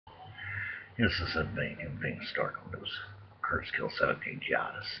This is a thing historical news. Kurds killed 17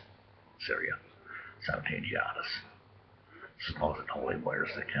 jihadists. Syria. 17 jihadists. Supposed holy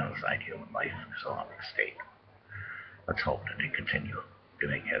warriors that genocide human life in Islamic State. Let's hope that they continue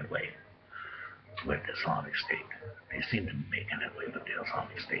doing headway with the Islamic State. They seem to be making headway with the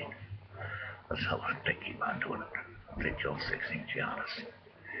Islamic State. Let's hope that they keep on doing it. They killed 16 jihadists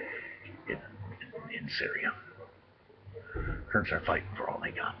in Syria. Kurds are fighting for all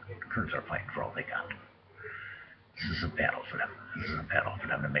they got. Kurds are fighting for all they got. This is a battle for them. This is a battle for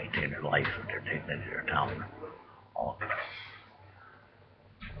them to maintain their life and their dignity, their town, all of it.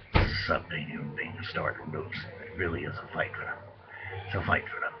 This is something human being historical news. It really is a fight for them. It's a fight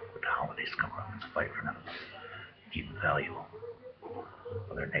for them. With the holidays coming up, it's a fight for them. Keep the value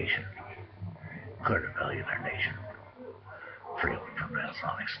of their nation. Clear the value of their nation. Free them from the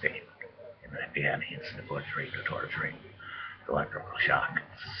Islamic State. And the Afghans, the butchering, the torturing, the electrical shock,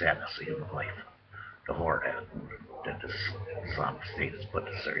 the sadness of human life. The horror that this Islamic State has put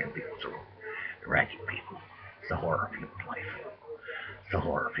the Syrian people through. Iraqi people. It's the horror of human life. It's the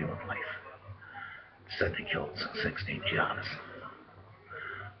horror of human life. Said they killed 16 jihadists.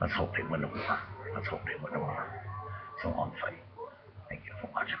 Let's hope they win the war. Let's hope they win the war. It's a long fight. Thank you for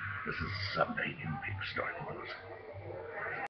watching. This is 7 Human People Story News.